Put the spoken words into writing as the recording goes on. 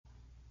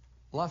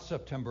Last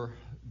September,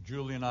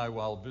 Julie and I,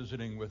 while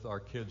visiting with our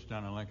kids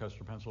down in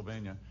Lancaster,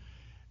 Pennsylvania,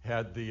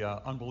 had the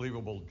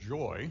unbelievable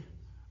joy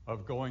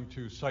of going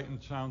to Sight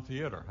and Sound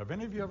Theater. Have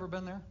any of you ever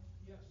been there?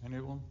 Yes. Any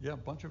of them? Yeah, a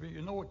bunch of you.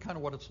 You know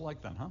what it's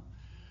like then, huh?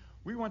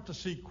 We went to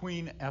see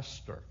Queen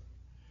Esther.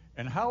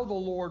 And how the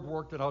Lord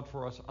worked it out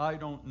for us, I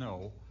don't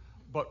know.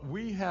 But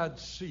we had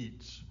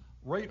seats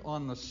right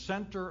on the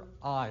center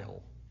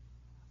aisle.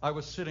 I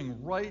was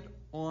sitting right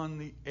on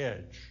the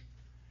edge.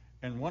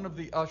 And one of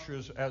the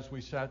ushers, as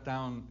we sat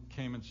down,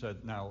 came and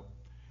said, now,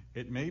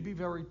 it may be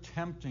very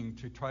tempting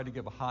to try to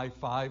give a high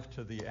five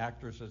to the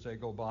actors as they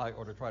go by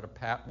or to try to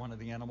pat one of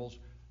the animals.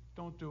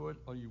 Don't do it,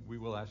 or we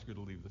will ask you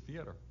to leave the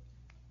theater.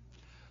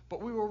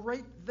 But we were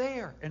right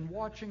there and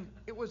watching.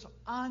 It was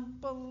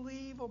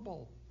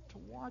unbelievable to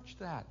watch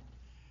that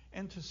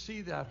and to see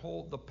that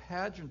the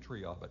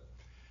pageantry of it.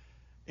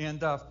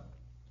 And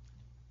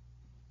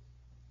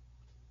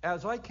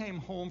as I came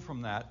home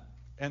from that,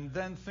 and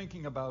then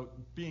thinking about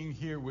being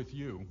here with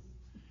you,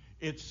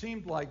 it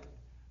seemed like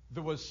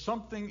there was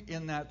something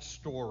in that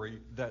story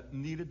that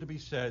needed to be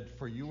said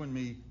for you and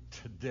me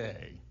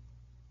today.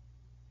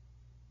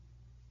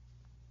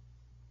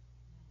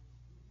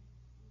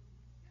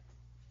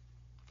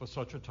 For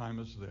such a time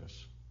as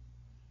this.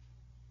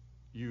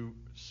 You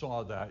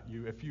saw that.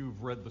 If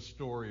you've read the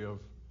story of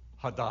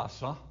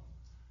Hadassah,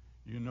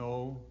 you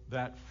know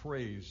that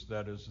phrase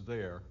that is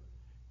there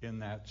in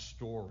that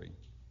story.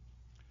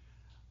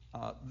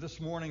 This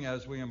morning,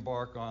 as we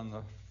embark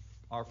on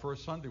our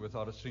first Sunday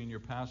without a senior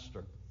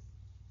pastor,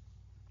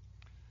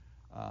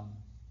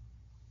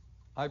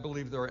 I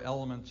believe there are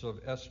elements of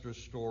Esther's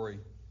story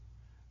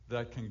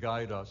that can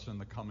guide us in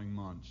the coming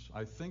months.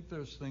 I think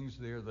there's things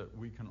there that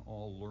we can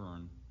all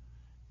learn,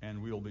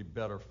 and we'll be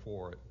better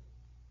for it.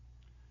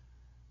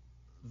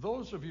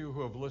 Those of you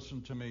who have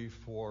listened to me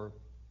for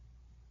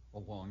a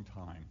long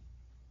time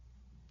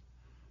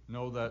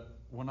know that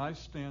when I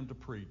stand to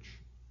preach,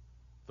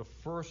 the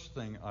first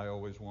thing I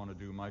always want to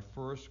do, my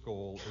first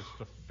goal, is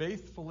to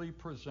faithfully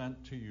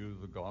present to you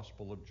the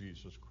gospel of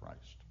Jesus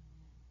Christ.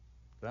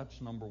 That's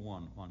number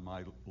one on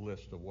my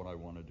list of what I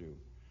want to do.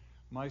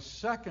 My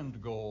second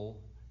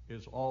goal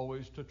is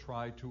always to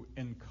try to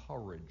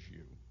encourage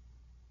you.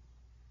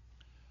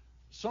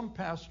 Some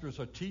pastors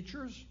are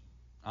teachers.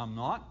 I'm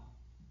not.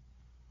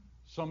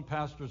 Some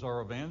pastors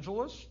are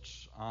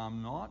evangelists.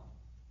 I'm not.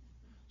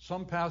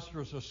 Some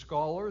pastors are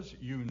scholars.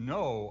 You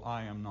know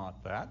I am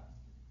not that.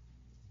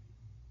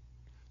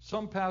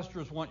 Some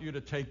pastors want you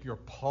to take your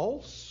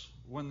pulse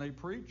when they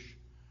preach.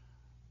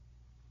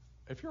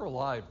 If you're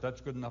alive,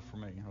 that's good enough for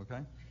me, okay?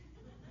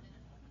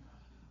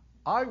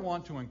 I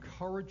want to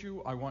encourage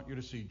you. I want you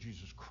to see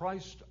Jesus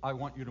Christ. I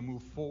want you to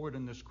move forward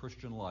in this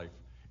Christian life.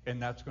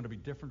 And that's going to be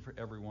different for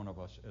every one of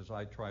us as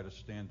I try to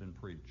stand and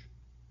preach.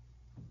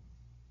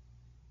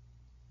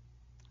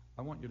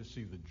 I want you to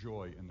see the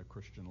joy in the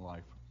Christian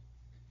life.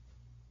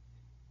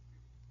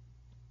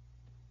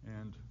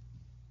 And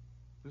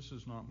this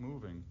is not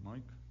moving, Mike.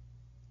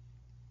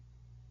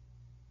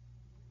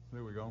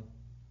 There we go.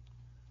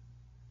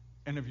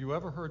 And have you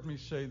ever heard me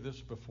say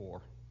this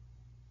before?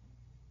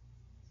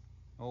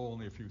 Oh,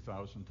 only a few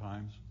thousand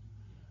times.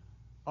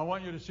 I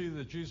want you to see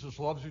that Jesus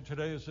loves you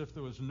today as if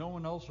there was no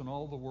one else in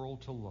all the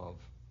world to love.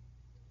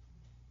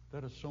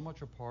 That is so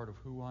much a part of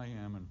who I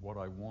am and what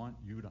I want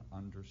you to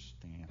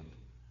understand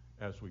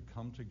as we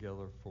come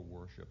together for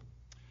worship.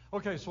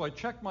 Okay, so I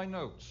checked my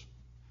notes.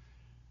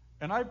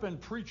 And I've been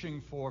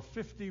preaching for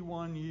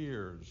 51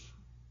 years.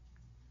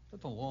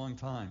 That's a long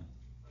time.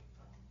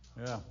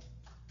 Yeah.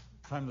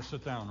 Time to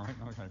sit down, right?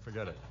 Okay,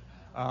 forget it.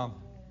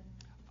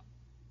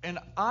 And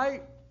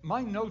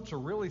my notes are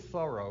really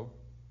thorough.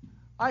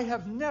 I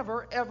have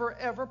never, ever,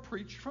 ever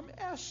preached from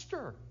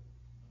Esther.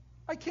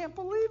 I can't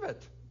believe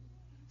it.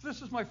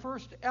 This is my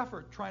first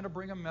effort trying to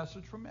bring a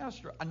message from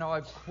Esther. And now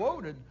I've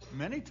quoted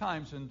many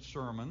times in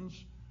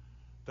sermons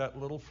that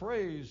little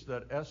phrase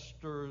that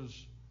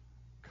Esther's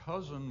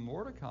cousin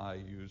Mordecai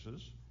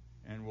uses,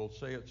 and we'll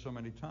say it so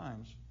many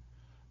times.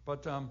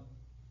 But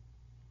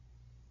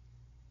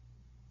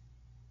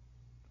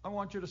I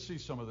want you to see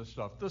some of this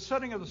stuff. The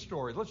setting of the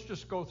story. Let's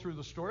just go through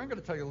the story. I'm going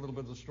to tell you a little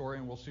bit of the story,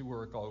 and we'll see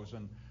where it goes.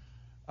 And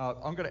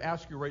I'm going to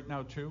ask you right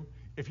now, too,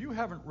 if you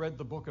haven't read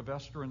the book of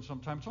Esther in some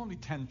time, it's only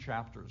 10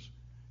 chapters.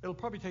 It'll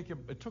probably take you,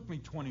 it took me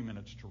 20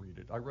 minutes to read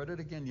it. I read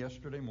it again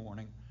yesterday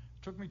morning.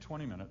 It took me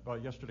 20 minutes,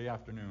 yesterday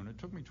afternoon. It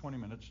took me 20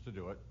 minutes to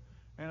do it.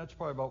 And that's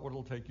probably about what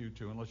it'll take you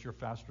to, unless you're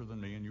faster than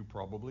me, and you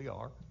probably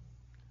are.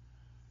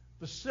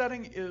 The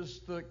setting is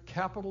the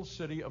capital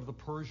city of the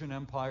Persian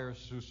Empire,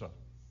 Susa.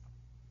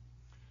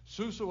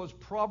 Susa was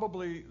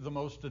probably the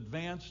most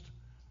advanced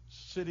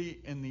city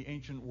in the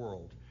ancient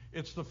world.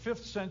 It's the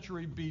 5th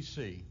century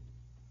BC.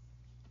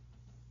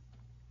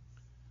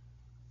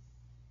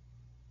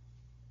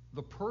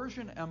 The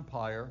Persian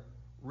Empire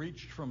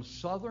reached from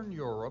southern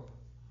Europe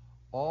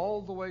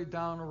all the way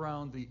down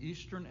around the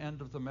eastern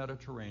end of the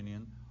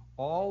Mediterranean,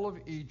 all of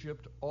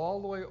Egypt,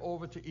 all the way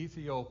over to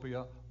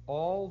Ethiopia,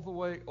 all the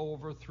way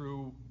over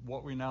through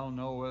what we now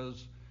know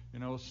as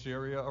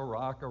Syria,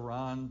 Iraq,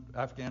 Iran,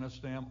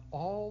 Afghanistan,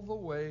 all the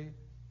way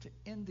to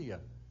India.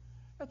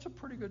 That's a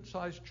pretty good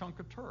sized chunk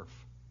of turf.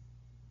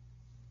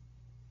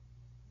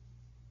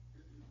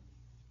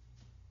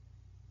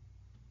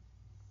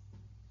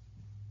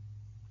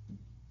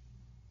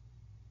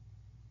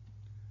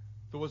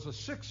 There was a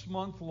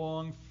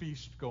 6-month-long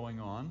feast going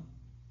on.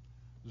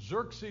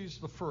 Xerxes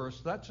the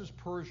First, that's his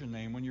Persian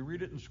name. When you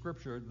read it in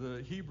Scripture,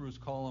 the Hebrews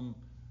call him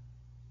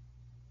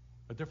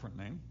a different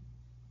name.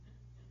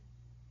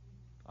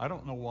 I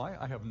don't know why.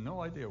 I have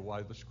no idea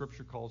why the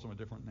Scripture calls him a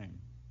different name.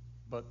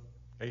 But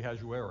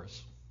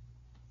Ahasuerus.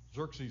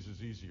 Xerxes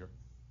is easier.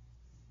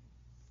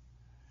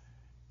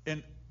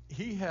 And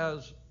he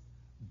has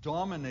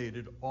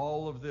dominated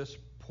all of this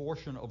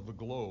portion of the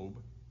globe,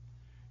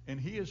 and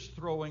he is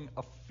throwing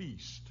a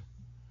feast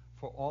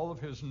for all of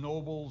his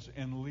nobles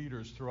and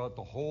leaders throughout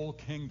the whole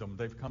kingdom.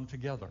 They've come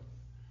together.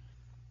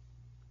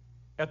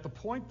 At the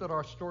point that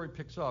our story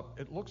picks up,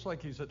 it looks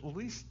like he's at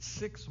least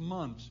 6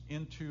 months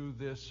into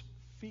this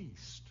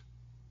feast.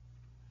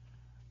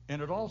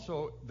 And it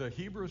also, the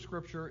Hebrew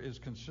Scripture is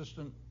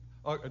consistent.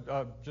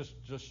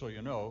 Just so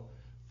you know,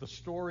 the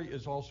story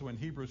is also in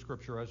Hebrew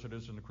Scripture as it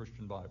is in the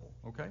Christian Bible,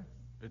 okay?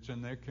 It's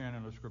in their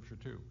canon of Scripture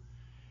too.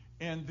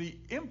 And the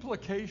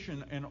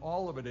implication in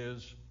all of it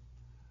is,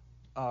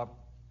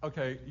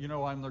 okay,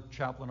 I'm the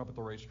chaplain up at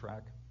the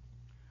racetrack.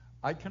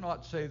 I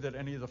cannot say that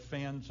any of the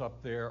fans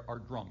up there are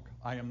drunk.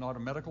 I am not a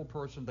medical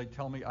person. They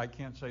tell me I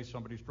can't say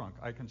somebody's drunk.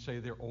 I can say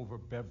they're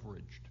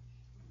over-beveraged.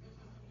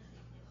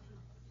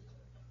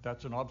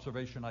 That's an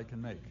observation I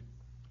can make.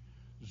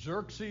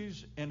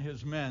 Xerxes and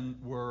his men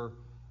were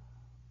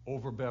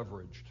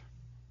over-beveraged.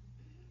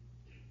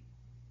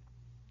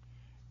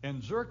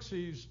 And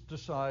Xerxes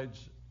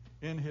decides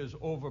in his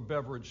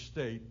over-beveraged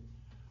state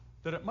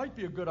that it might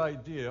be a good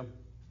idea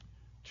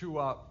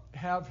to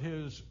have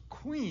his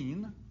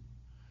queen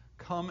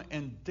come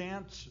and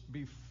dance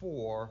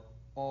before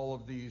all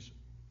of these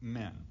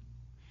men.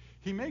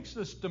 He makes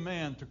this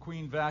demand to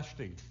Queen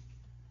Vashti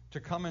to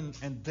come in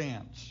and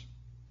dance.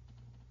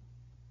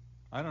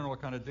 I don't know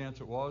what kind of dance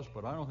it was,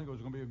 but I don't think it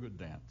was going to be a good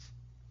dance.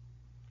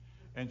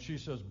 And she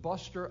says,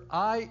 Buster,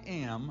 I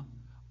am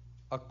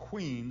a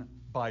queen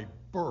by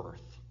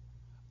birth.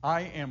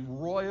 I am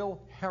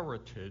royal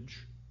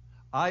heritage.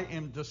 I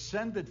am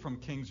descended from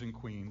kings and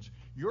queens.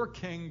 You're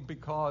king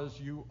because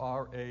you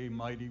are a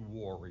mighty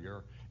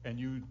warrior and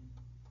you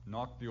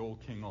knocked the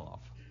old king off.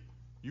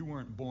 You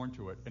weren't born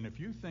to it. And if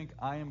you think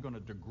I am going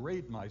to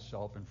degrade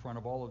myself in front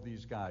of all of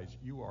these guys,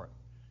 you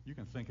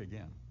can think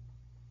again.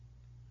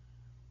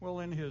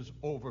 Well, in his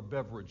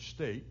over-beveraged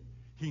state,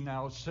 he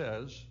now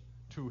says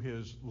to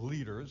his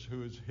leaders,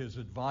 who is his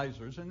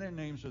advisors, and their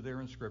names are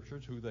there in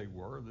Scriptures, who they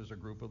were. There's a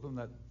group of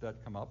them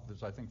that come up.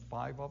 There's, I think,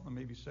 5 of them,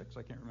 maybe 6.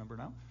 I can't remember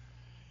now.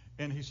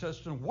 And he says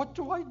to them, what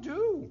do I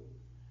do?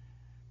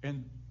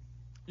 And,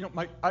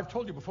 I've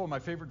told you before, my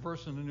favorite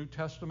verse in the New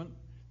Testament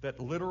that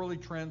literally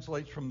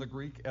translates from the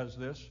Greek as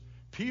this: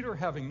 Peter,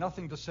 having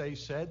nothing to say,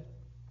 said.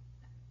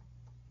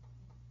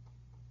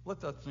 Let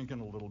that sink in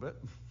a little bit.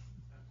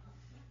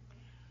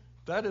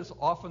 That is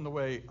often the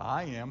way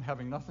I am.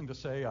 Having nothing to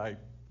say, I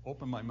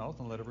open my mouth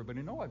and let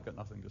everybody know I've got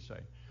nothing to say.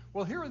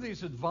 Well, here are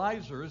these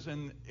advisors,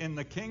 and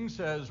the king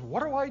says,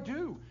 what do I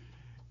do?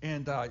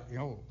 And,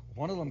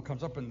 one of them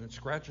comes up and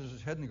scratches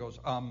his head and he goes,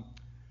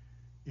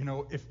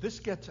 if this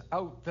gets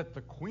out that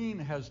the queen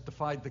has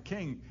defied the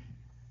king,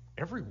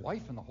 every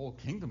wife in the whole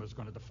kingdom is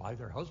going to defy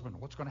their husband.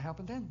 What's going to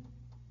happen then?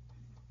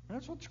 And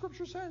that's what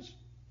Scripture says.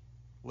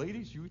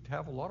 Ladies, you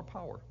have a lot of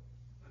power.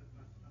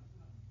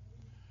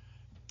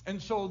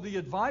 And so the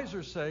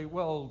advisors say,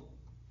 well,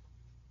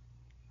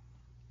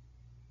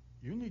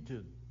 you need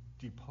to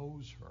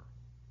depose her.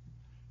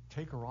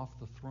 Take her off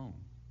the throne.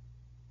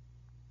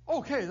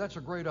 Okay, that's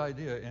a great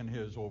idea. In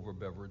his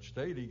over-beveraged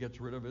state, he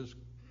gets rid of his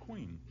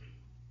queen.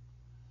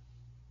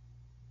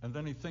 And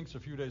then he thinks a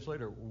few days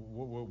later,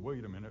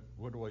 wait a minute,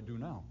 what do I do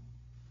now?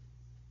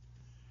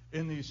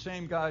 And these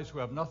same guys who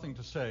have nothing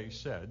to say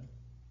said,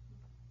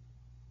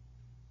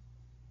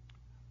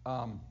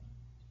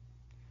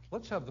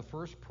 let's have the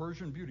first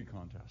Persian beauty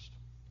contest.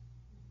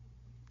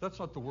 That's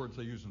not the words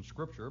they use in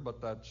Scripture,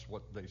 but that's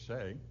what they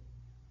say.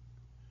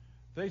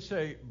 They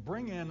say,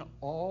 bring in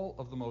all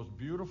of the most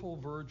beautiful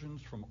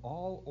virgins from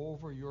all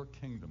over your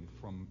kingdom,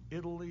 from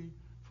Italy,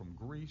 from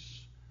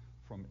Greece,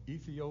 from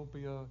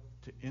Ethiopia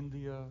to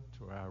India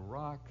to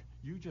Iraq.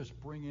 You just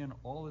bring in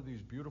all of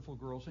these beautiful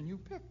girls and you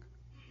pick.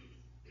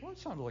 Well, it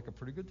sounded like a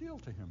pretty good deal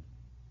to him.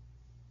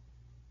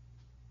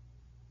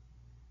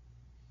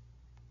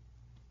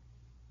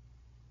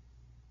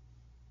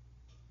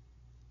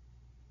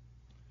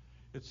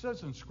 It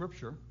says in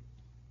Scripture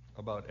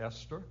about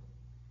Esther,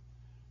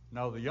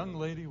 now the young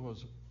lady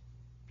was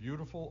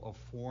beautiful of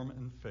form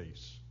and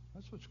face.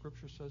 That's what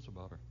Scripture says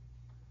about her.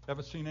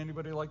 Ever seen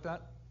anybody like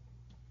that?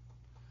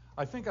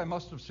 I think I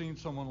must have seen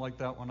someone like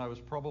that when I was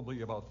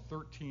probably about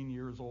 13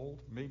 years old,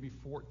 maybe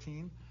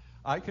 14.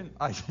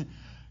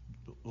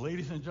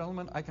 Ladies and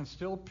gentlemen, I can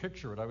still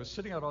picture it. I was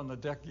sitting out on the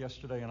deck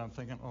yesterday and I'm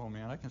thinking, oh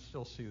man, I can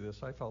still see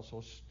this. I felt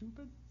so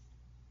stupid.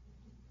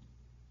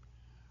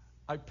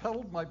 I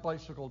pedaled my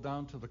bicycle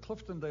down to the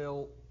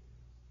Cliftondale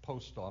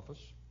post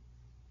office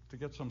to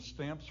get some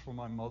stamps for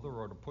my mother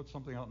or to put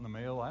something out in the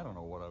mail. I don't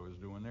know what I was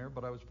doing there,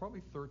 but I was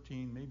probably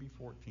 13, maybe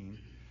 14.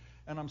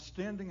 And I'm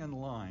standing in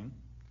line,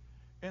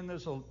 and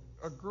there's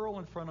a girl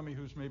in front of me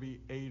who's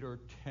maybe 8 or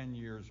 10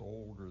 years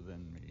older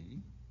than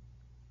me.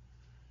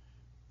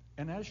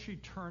 And as she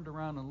turned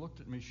around and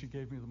looked at me, she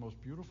gave me the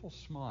most beautiful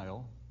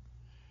smile,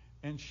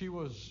 and she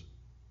was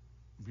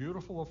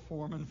beautiful of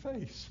form and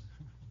face.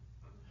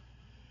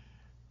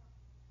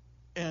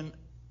 And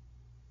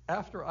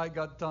after I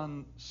got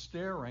done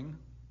staring,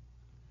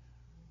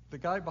 the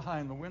guy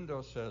behind the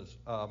window says,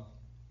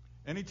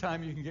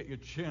 anytime you can get your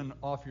chin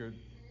off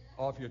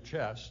your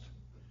chest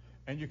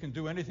and you can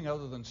do anything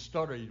other than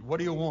stutter, what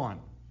do you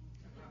want?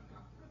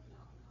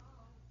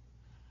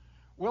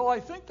 Well, I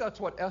think that's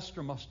what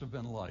Esther must have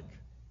been like.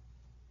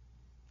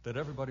 That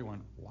everybody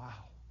went, wow,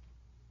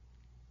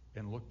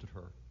 and looked at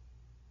her.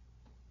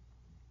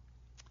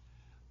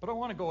 But I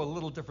want to go a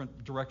little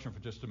different direction for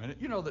just a minute.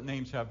 You know that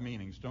names have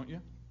meanings, don't you?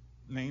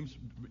 Names,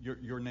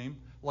 your name,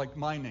 like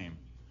my name.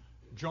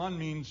 John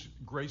means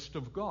graced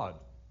of God.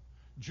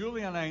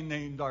 Julie and I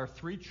named our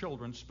 3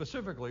 children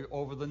specifically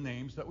over the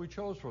names that we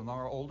chose from.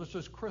 Our oldest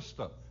is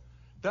Krista.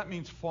 That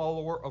means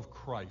follower of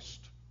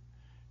Christ.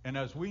 And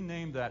as we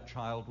named that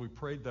child, we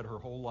prayed that her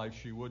whole life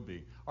she would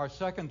be. Our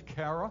second,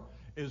 Kara,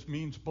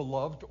 means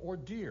beloved or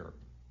dear.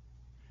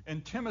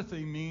 And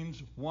Timothy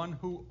means one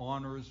who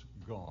honors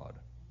God.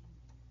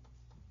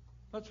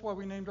 That's why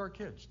we named our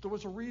kids. There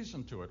was a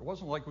reason to it. It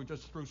wasn't like we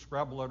just threw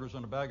Scrabble letters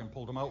in a bag and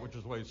pulled them out, which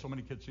is the way so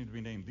many kids seem to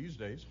be named these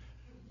days.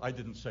 I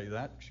didn't say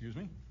that, excuse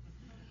me.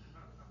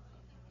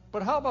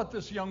 But how about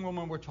this young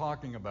woman we're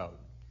talking about?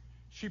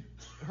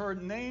 Her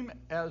name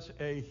as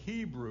a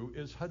Hebrew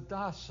is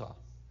Hadassah.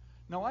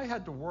 Now, I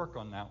had to work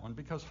on that one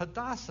because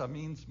Hadassah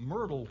means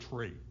myrtle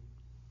tree.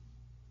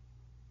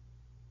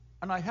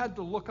 And I had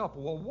to look up,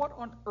 well, what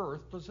on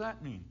earth does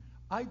that mean?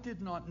 I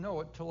did not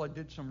know it till I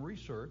did some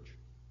research.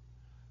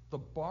 The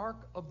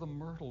bark of the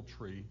myrtle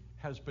tree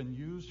has been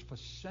used for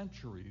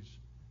centuries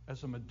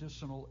as a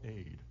medicinal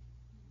aid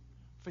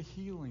for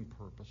healing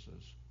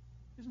purposes.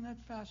 Isn't that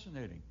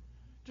fascinating?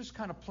 Just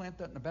kind of plant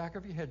that in the back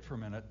of your head for a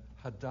minute.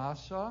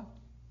 Hadassah,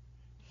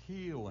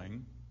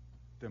 healing.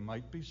 There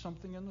might be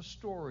something in the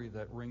story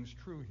that rings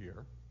true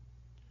here.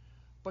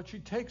 But she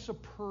takes a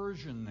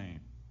Persian name.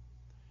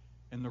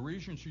 And the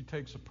reason she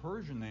takes a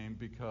Persian name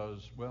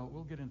because, well,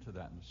 we'll get into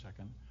that in a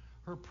second.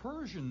 Her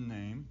Persian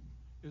name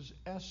is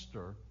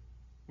Esther,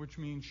 which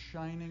means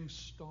shining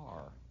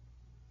star.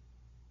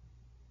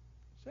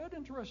 Is that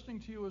interesting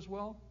to you as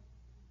well?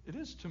 It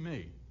is to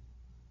me.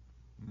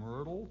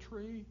 Myrtle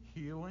tree,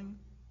 healing,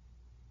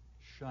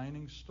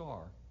 shining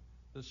star.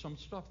 There's some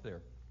stuff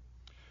there.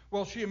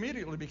 Well, she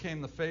immediately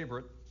became the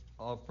favorite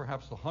of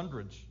perhaps the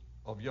hundreds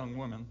of young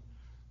women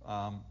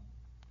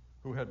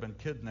who had been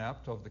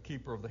kidnapped of the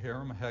keeper of the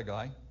harem,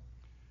 Haggai.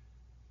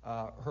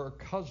 Her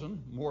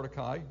cousin,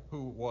 Mordecai,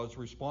 who was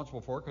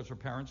responsible for it because her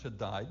parents had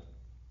died,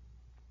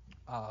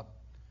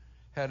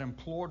 had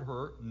implored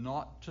her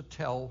not to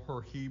tell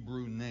her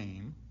Hebrew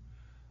name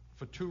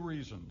for 2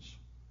 reasons.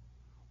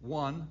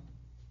 One,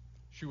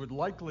 she could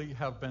likely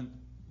have been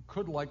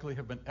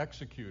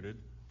executed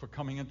for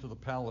coming into the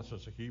palace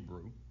as a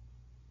Hebrew.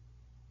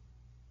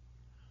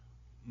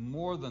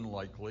 More than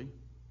likely,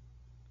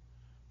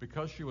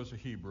 because she was a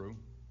Hebrew,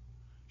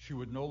 she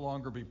would no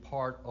longer be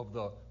part of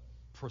the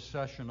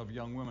procession of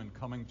young women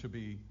coming to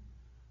be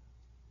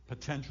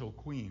potential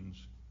queens,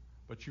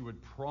 but she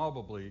would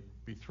probably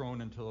be thrown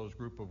into those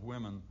group of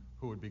women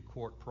who would be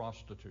court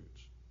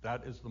prostitutes.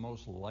 That is the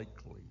most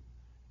likely.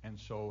 And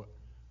so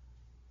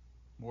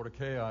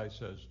Mordecai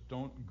says,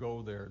 don't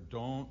go there.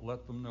 Don't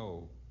let them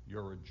know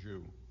you're a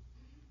Jew.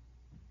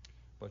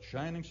 But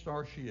shining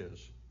star she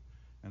is.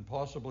 And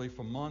possibly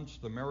for months,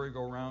 the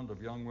merry-go-round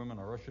of young women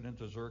are ushered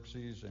into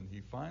Xerxes, and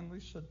he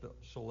finally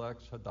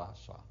selects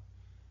Hadassah.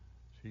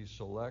 He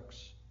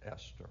selects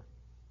Esther.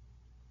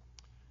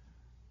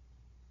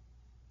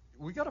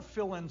 We got to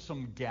fill in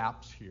some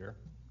gaps here.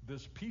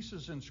 There's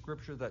pieces in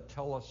Scripture that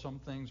tell us some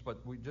things, but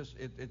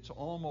it's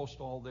almost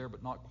all there,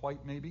 but not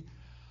quite maybe.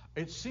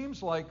 It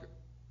seems like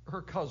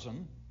her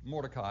cousin,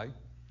 Mordecai,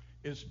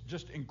 is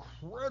just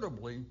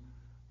incredibly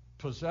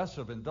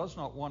possessive and does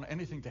not want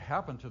anything to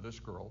happen to this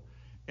girl.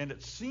 And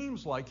it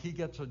seems like he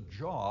gets a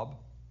job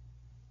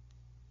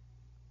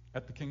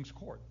at the king's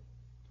court.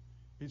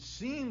 It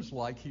seems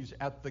like he's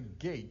at the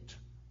gate.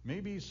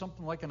 Maybe he's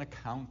something like an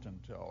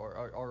accountant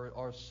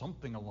or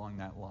something along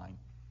that line.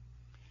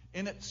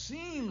 And it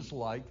seems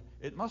like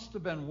it must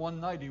have been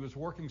one night he was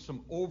working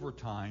some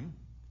overtime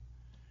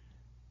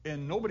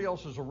and nobody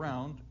else is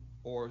around,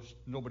 or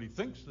nobody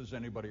thinks there's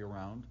anybody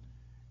around,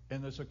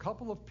 and there's a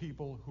couple of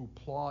people who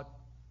plot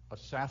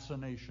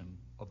assassination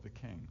of the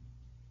king.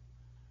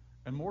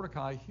 And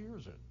Mordecai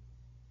hears it.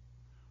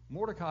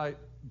 Mordecai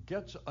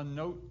gets a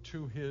note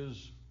to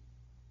his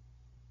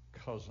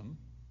cousin,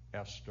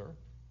 Esther,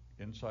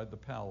 inside the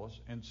palace,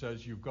 and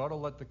says, you've got to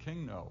let the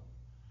king know.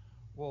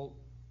 Well,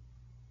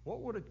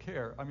 what would it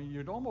care? I mean,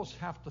 you'd almost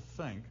have to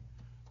think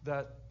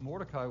that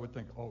Mordecai would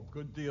think, oh,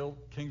 good deal,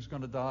 king's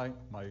going to die,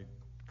 my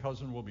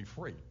cousin will be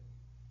free.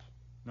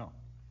 No.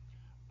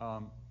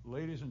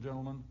 Ladies and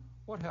gentlemen,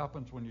 what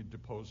happens when you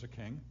depose a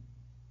king?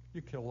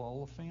 You kill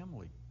all the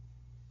family.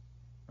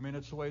 I mean,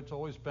 it's the way it's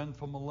always been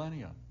for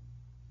millennia.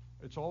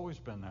 It's always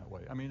been that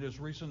way. I mean, as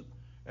recent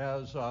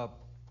as the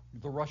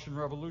Russian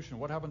Revolution,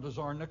 what happened to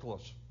Tsar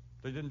Nicholas?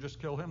 They didn't just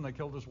kill him, they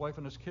killed his wife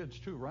and his kids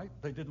too, right?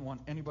 They didn't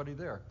want anybody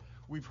there.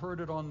 We've heard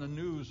it on the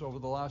news over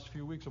the last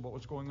few weeks about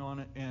what's going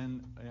on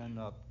in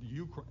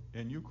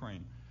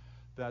Ukraine,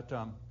 that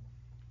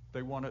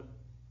they want to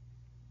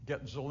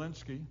get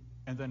Zelensky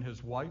and then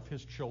his wife,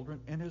 his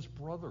children, and his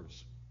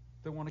brothers.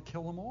 They want to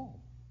kill them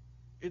all.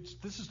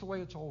 This is the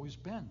way it's always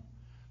been.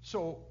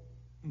 So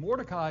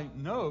Mordecai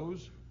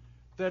knows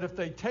that if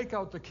they take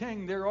out the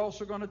king, they're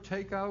also going to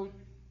take out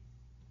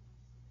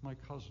my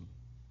cousin.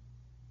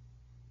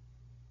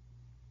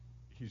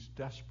 He's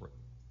desperate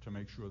to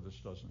make sure this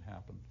doesn't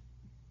happen.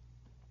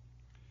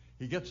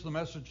 He gets the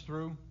message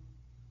through.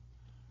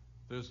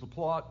 There's the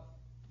plot.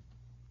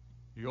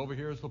 He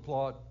overhears the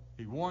plot.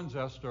 He warns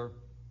Esther.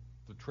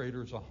 The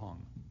traitors are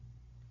hung.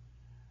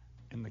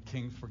 And the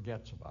king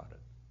forgets about it.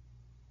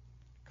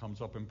 Comes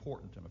up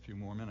important in a few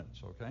more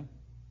minutes, okay?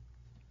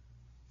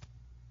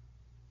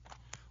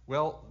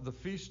 Well, the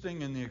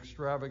feasting and the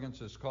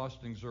extravagance is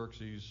costing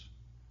Xerxes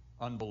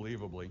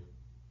unbelievably.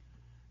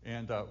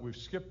 And we've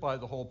skipped by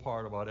the whole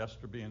part about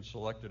Esther being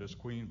selected as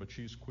queen, but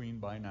she's queen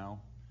by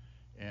now.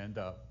 And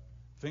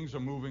things are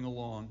moving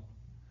along.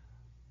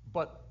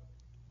 But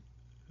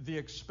the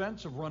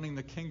expense of running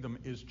the kingdom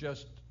is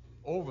just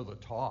over the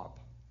top.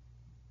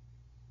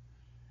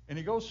 And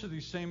he goes to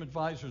these same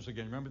advisors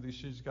again. Remember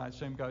these guys,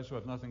 same guys who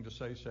have nothing to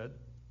say said?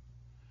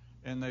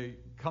 And they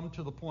come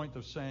to the point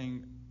of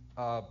saying,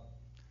 the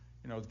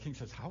king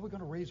says, how are we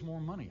going to raise more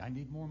money? I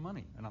need more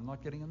money, and I'm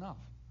not getting enough.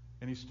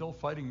 And he's still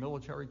fighting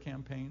military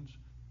campaigns.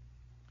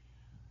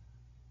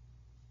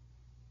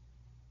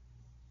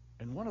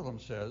 And one of them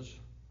says,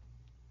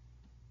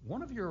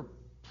 one of your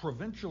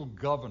provincial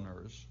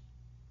governors,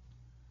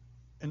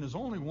 and there's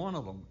only one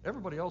of them,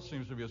 everybody else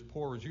seems to be as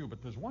poor as you,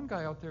 but there's one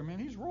guy out there, man,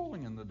 he's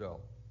rolling in the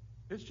dough.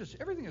 It's just,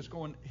 everything is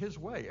going his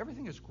way.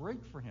 Everything is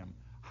great for him.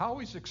 How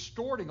he's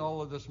extorting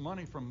all of this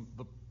money from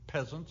the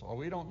peasants,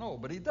 we don't know,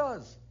 but he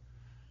does.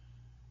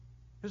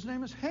 His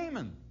name is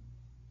Haman.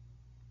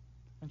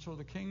 And so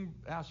the king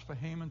asked for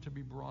Haman to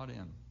be brought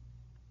in.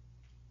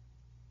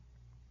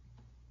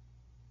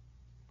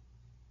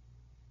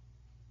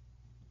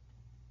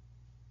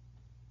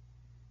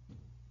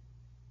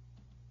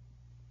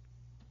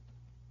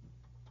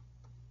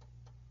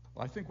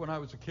 I think when I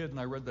was a kid and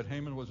I read that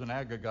Haman was an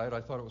Agagite, I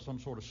thought it was some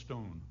sort of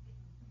stone.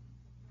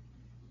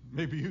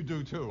 Maybe you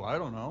do too, I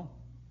don't know.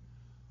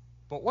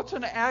 But what's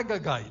an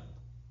Agagite?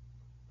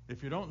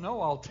 If you don't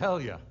know, I'll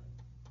tell you.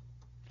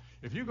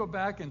 If you go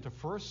back into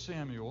 1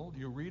 Samuel,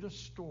 you read a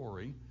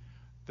story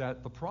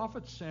that the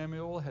prophet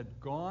Samuel had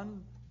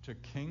gone to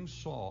King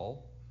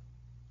Saul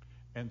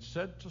and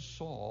said to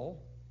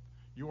Saul,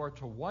 you are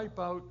to wipe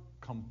out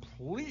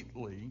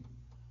completely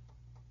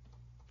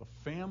the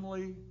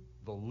family,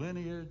 the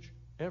lineage,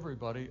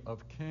 everybody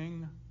of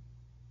King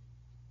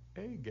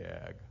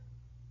Agag.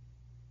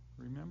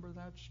 Remember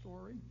that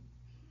story?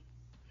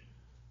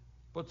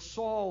 But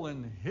Saul,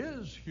 in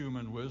his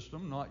human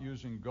wisdom, not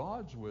using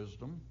God's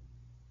wisdom,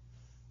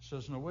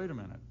 says, no, wait a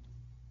minute.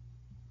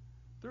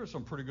 There are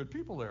some pretty good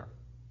people there.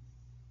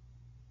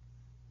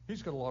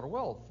 He's got a lot of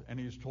wealth, and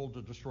he's told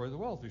to destroy the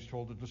wealth. He's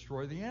told to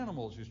destroy the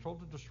animals. He's told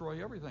to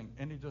destroy everything.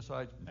 And he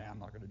decides, I'm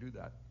not going to do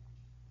that.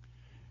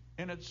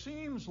 And it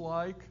seems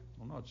like,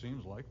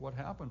 what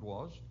happened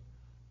was,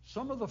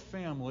 some of the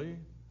family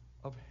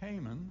of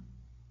Haman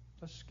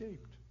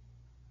escaped.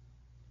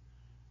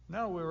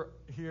 Now we're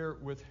here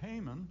with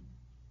Haman,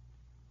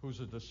 who's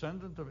a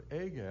descendant of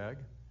Agag,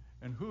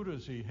 and who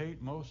does he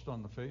hate most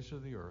on the face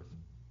of the earth?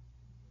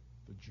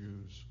 The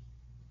Jews.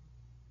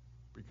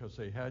 Because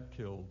they had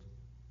killed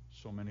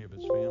so many of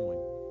his family.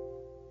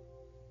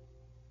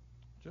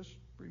 Just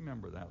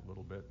remember that a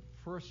little bit.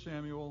 1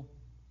 Samuel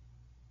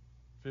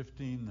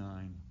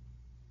 15:9.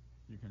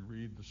 You can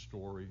read the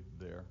story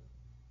there.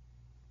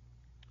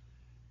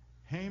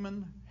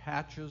 Haman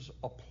hatches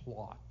a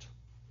plot.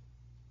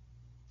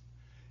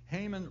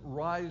 Haman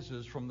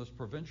rises from this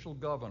provincial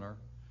governor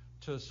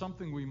to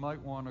something we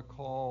might want to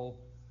call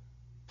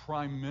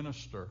prime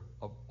minister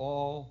of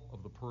all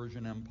of the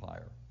Persian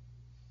Empire.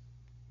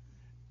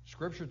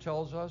 Scripture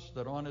tells us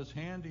that on his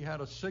hand he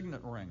had a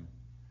signet ring,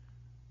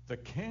 the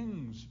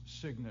king's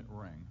signet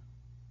ring,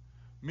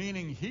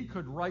 meaning he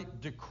could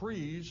write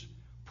decrees,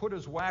 put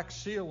his wax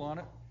seal on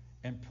it,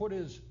 and put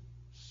his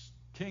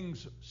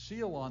king's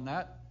seal on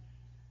that.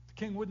 The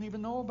king wouldn't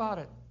even know about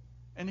it,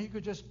 and he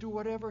could just do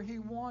whatever he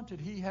wanted.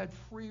 He had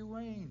free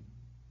reign.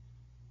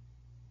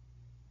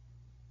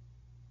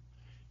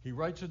 He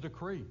writes a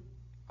decree.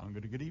 I'm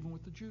going to get even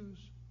with the Jews.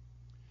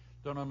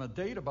 Then on a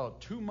date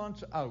about 2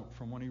 months out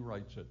from when he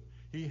writes it,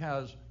 he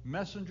has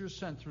messengers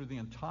sent through the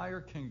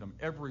entire kingdom,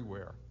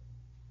 everywhere.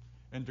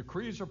 And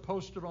decrees are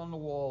posted on the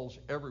walls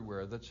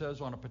everywhere that says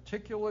on a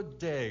particular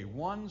day,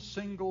 one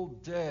single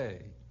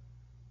day,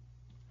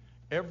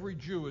 every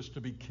Jew is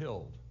to be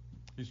killed.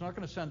 He's not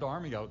going to send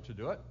army out to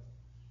do it.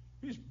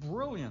 He's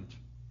brilliant.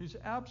 He's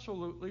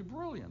absolutely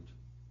brilliant.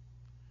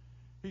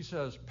 He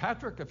says,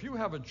 Patrick, if you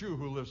have a Jew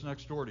who lives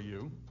next door to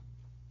you,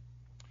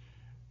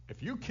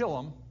 if you kill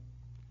him,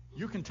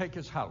 you can take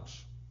his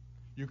house.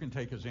 You can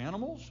take his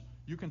animals.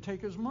 You can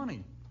take his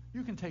money.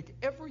 You can take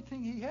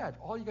everything he had.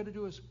 All you got to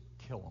do is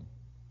kill him.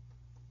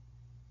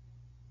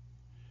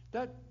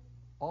 That,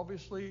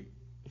 obviously,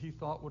 he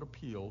thought would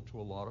appeal to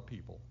a lot of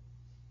people.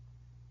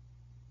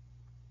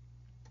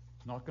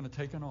 It's not going to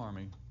take an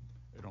army.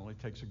 It only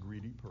takes a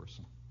greedy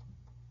person.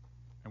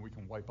 And we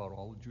can wipe out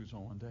all the Jews in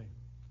one day.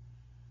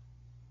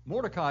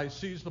 Mordecai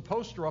sees the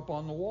poster up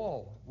on the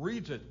wall,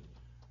 reads it,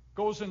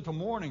 goes into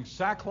mourning,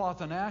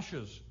 sackcloth and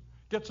ashes,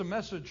 gets a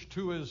message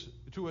to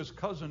his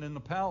cousin in the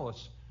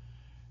palace.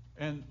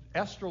 And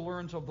Esther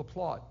learns of the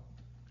plot.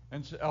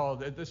 And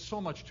there's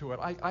so much to it.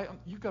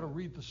 You've got to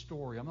read the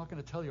story. I'm not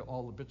going to tell you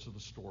all the bits of the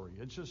story.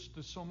 It's just,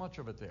 there's so much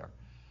of it there.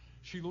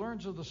 She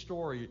learns of the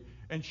story,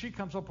 and she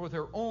comes up with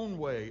her own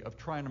way of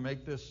trying to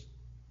make this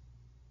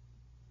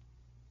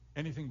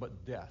anything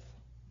but death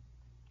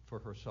for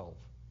herself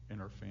and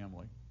her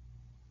family.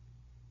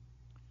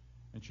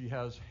 And she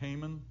has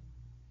Haman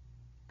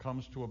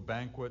comes to a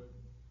banquet.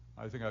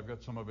 I think I've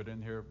got some of it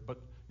in here. But,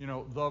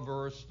 the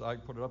verse, I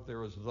put it up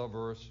there as the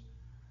verse,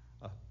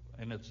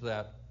 and it's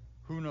that,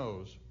 who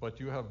knows, but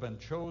you have been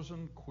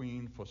chosen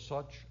queen for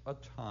such a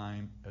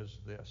time as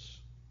this.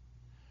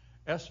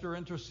 Esther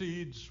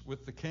intercedes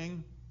with the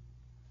king.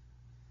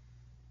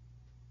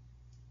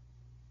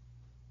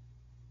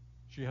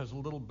 She has a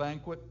little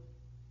banquet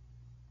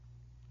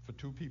for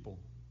two people,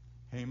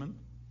 Haman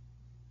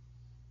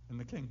and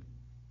the king.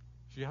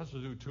 She has to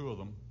do two of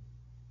them.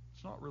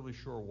 It's not really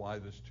sure why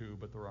there's two,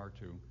 but there are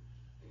two.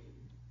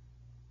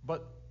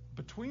 But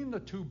between the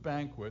two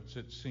banquets,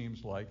 it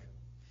seems like,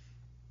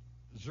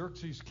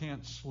 Xerxes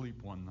can't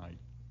sleep one night.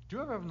 Do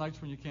you ever have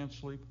nights when you can't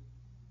sleep?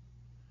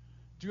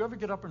 Do you ever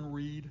get up and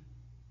read?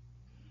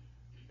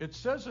 It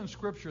says in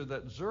Scripture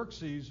that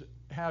Xerxes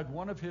had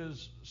one of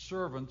his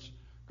servants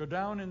go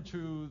down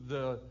into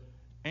the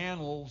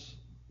annals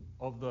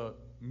of the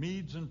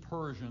Medes and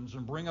Persians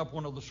and bring up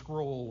one of the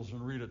scrolls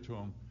and read it to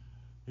him.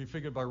 He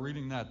figured by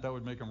reading that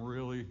would make him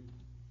really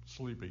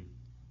sleepy.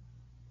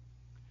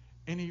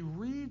 And he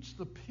reads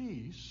the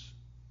piece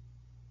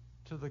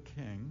to the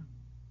king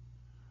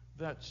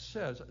that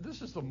says,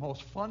 this is the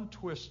most fun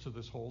twist to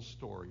this whole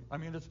story. I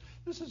mean,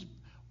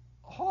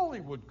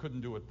 Hollywood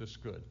couldn't do it this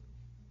good.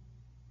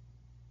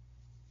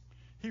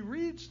 He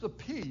reads the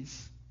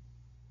piece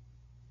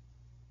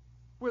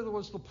where there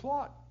was the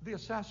plot, the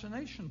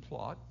assassination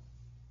plot,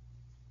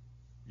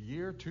 a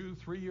year, 2,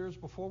 3 years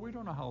before. We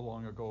don't know how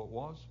long ago it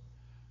was.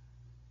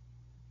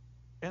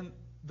 And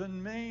the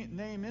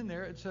name in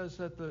there, it says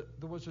that there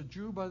was a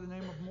Jew by the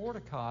name of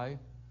Mordecai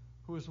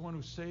who was the one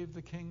who saved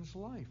the king's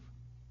life.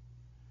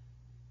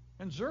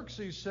 And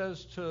Xerxes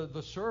says to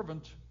the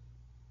servant,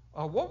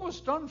 what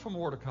was done for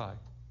Mordecai?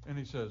 And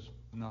he says,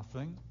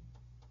 nothing.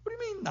 What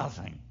do you mean,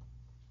 nothing?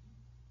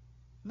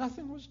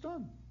 Nothing was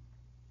done.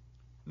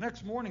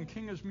 Next morning,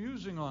 king is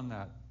musing on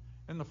that.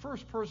 And the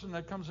first person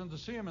that comes in to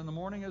see him in the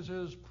morning is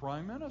his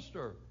prime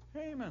minister,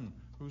 Haman,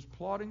 who's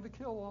plotting to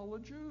kill all the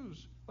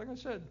Jews. Like I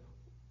said,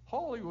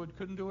 Hollywood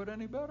couldn't do it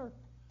any better.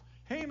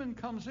 Haman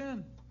comes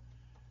in,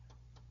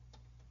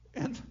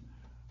 and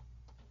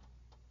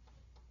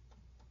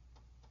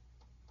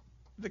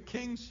the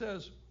king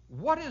says,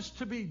 what is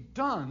to be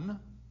done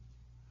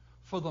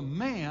for the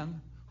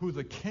man who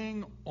the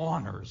king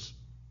honors?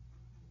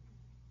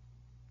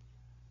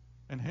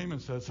 And Haman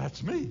says,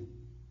 that's me.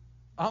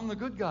 I'm the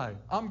good guy.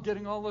 I'm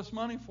getting all this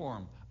money for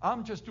him.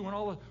 I'm just doing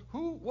all this.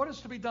 What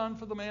is to be done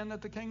for the man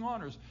that the king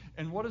honors?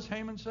 And what does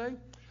Haman say?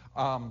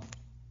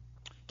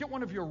 Get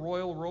one of your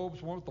royal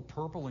robes, one with the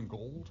purple and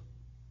gold,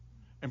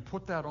 and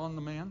put that on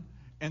the man.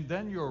 And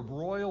then your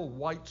royal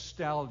white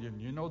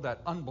stallion,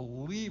 that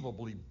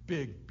unbelievably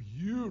big,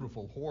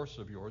 beautiful horse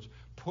of yours,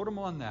 put him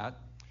on that.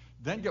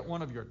 Then get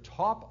one of your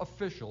top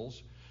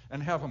officials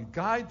and have him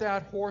guide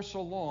that horse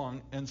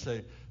along and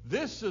say,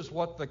 this is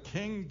what the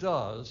king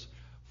does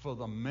for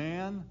the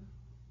man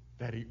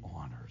that he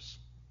honors.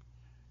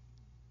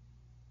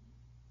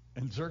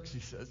 And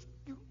Xerxes says,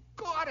 you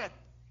got it.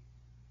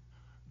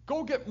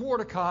 Go get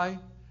Mordecai,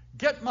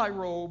 get my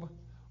robe,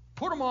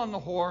 put him on the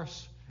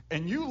horse,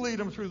 and you lead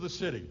him through the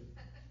city.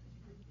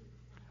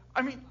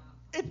 I mean,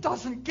 it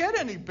doesn't get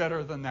any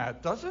better than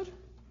that, does it?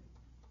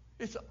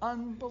 It's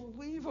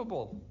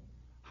unbelievable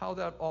how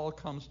that all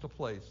comes to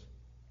place.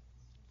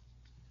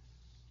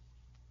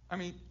 I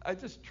mean, I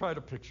just try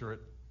to picture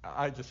it.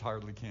 I just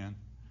hardly can.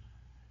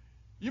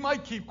 You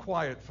might keep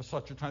quiet for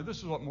such a time. This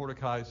is what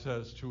Mordecai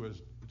says to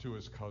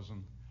his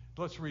cousin.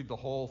 Let's read the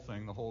whole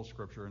thing, the whole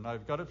scripture. And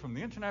I've got it from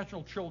the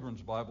International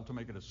Children's Bible to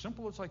make it as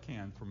simple as I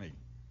can for me.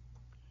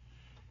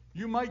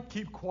 You might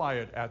keep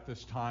quiet at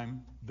this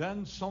time,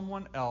 then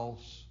someone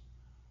else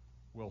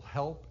will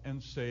help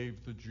and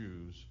save the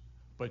Jews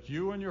But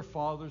you and your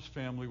father's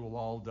family will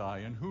all die,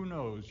 and who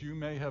knows, you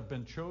may have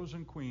been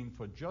chosen queen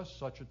for just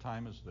such a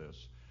time as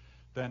this.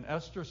 Then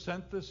Esther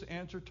sent this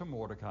answer to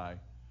Mordecai,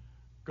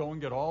 go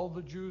and get all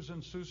the Jews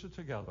in Susa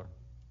together.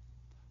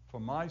 For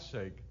my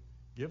sake,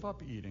 give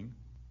up eating.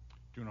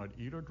 Do not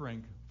eat or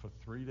drink for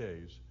 3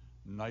 days,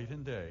 night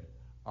and day.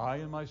 I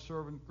and my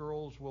servant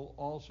girls will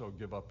also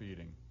give up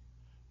eating.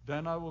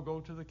 Then I will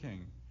go to the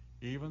king,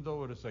 even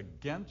though it is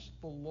against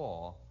the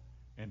law,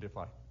 and if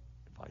I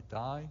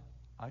die,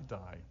 I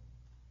die.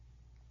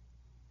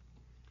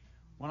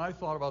 When I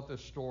thought about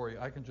this story,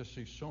 I can just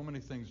see so many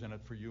things in it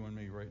for you and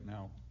me right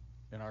now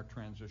in our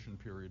transition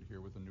period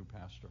here with the new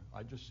pastor.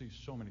 I just see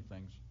so many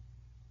things.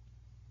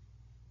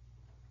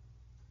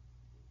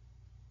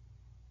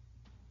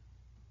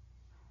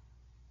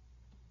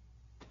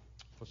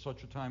 For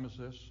such a time as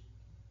this,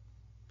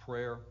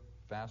 prayer,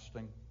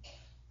 fasting.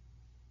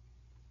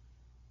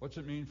 What's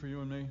it mean for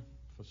you and me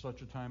for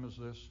such a time as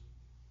this?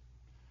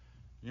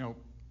 You know,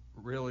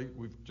 really,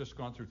 we've just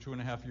gone through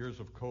 2.5 years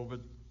of COVID.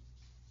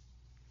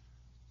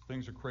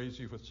 Things are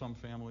crazy with some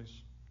families.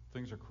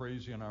 Things are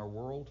crazy in our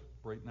world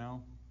right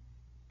now.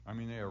 I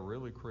mean, they are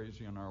really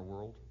crazy in our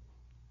world.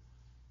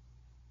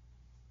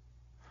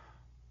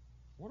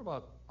 What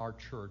about our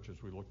church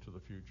as we look to the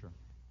future?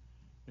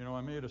 You know,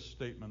 I made a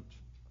statement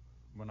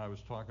when I was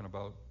talking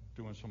about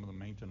doing some of the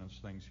maintenance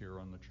things here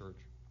on the church.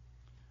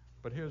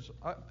 But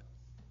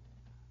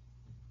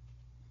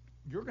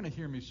you're going to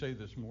hear me say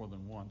this more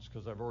than once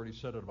because I've already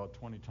said it about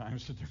 20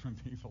 times to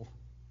different people.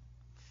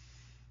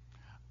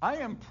 I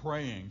am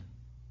praying,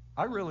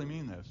 I really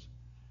mean this,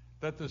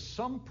 that there's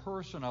some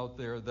person out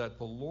there that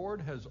the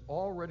Lord has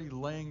already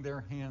laying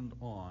their hand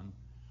on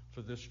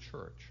for this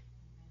church.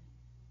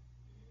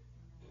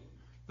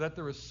 That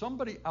there is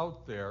somebody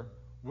out there,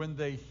 when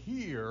they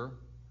hear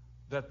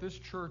that this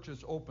church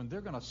is open,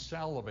 they're going to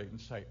salivate and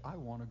say, I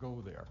want to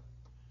go there.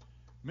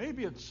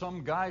 Maybe it's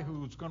some guy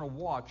who's going to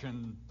watch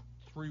in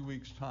 3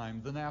 weeks'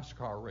 time the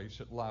NASCAR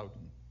race at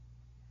Loudon.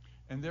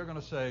 And they're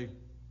going to say,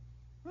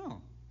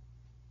 oh,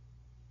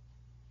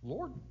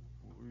 Lord,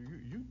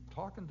 you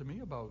talking to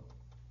me about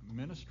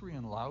ministry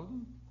in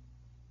Loudon?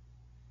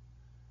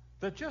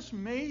 That just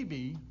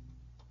maybe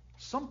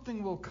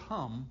something will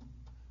come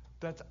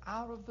that's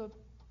out of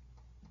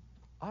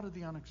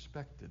the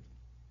unexpected.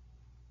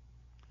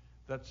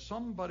 That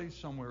somebody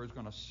somewhere is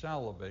going to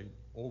salivate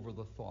over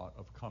the thought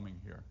of coming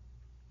here.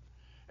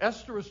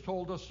 Esther has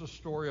told us the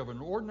story of an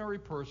ordinary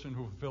person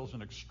who fulfills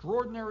an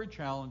extraordinary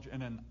challenge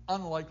in an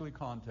unlikely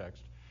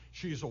context.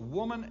 She is a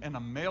woman in a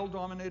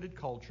male-dominated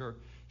culture.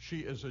 She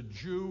is a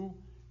Jew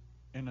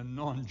in a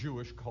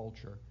non-Jewish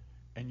culture,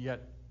 and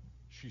yet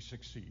she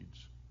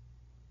succeeds.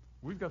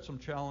 We've got some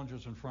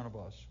challenges in front of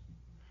us.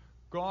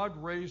 God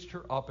raised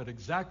her up at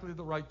exactly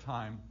the right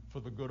time for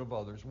the good of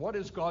others. What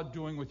is God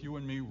doing with you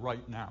and me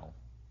right now?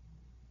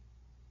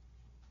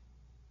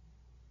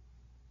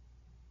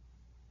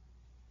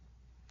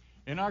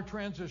 In our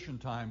transition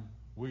time,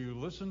 will you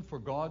listen for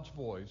God's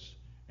voice,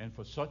 and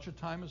for such a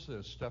time as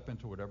this, step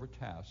into whatever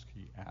task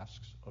He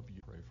asks of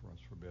you? Pray for us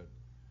for a bit.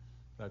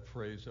 That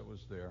phrase that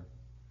was there,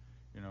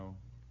 you know,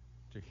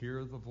 to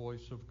hear the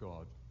voice of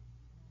God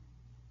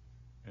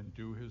and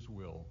do His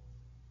will,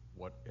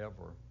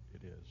 whatever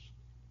it is.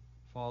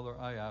 Father,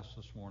 I ask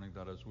this morning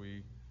that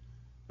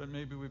that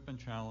maybe we've been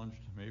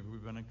challenged, maybe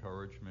we've been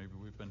encouraged, maybe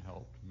we've been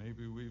helped,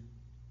 maybe we've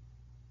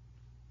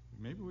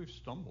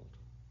stumbled.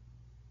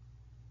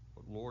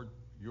 But Lord,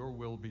 your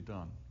will be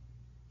done.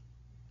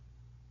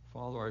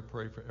 Father, I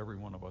pray for every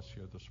one of us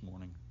here this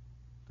morning,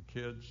 the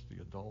kids,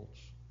 the adults,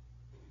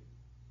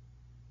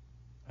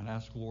 and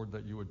ask, Lord,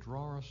 that you would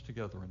draw us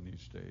together in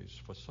these days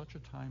for such a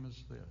time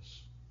as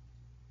this,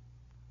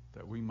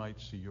 that we might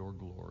see your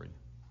glory.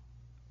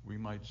 We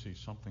might see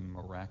something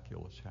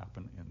miraculous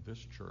happen in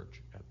this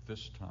church at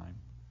this time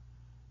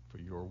for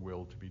your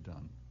will to be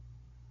done.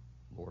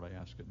 Lord, I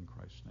ask it in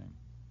Christ's name.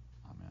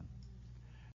 Amen.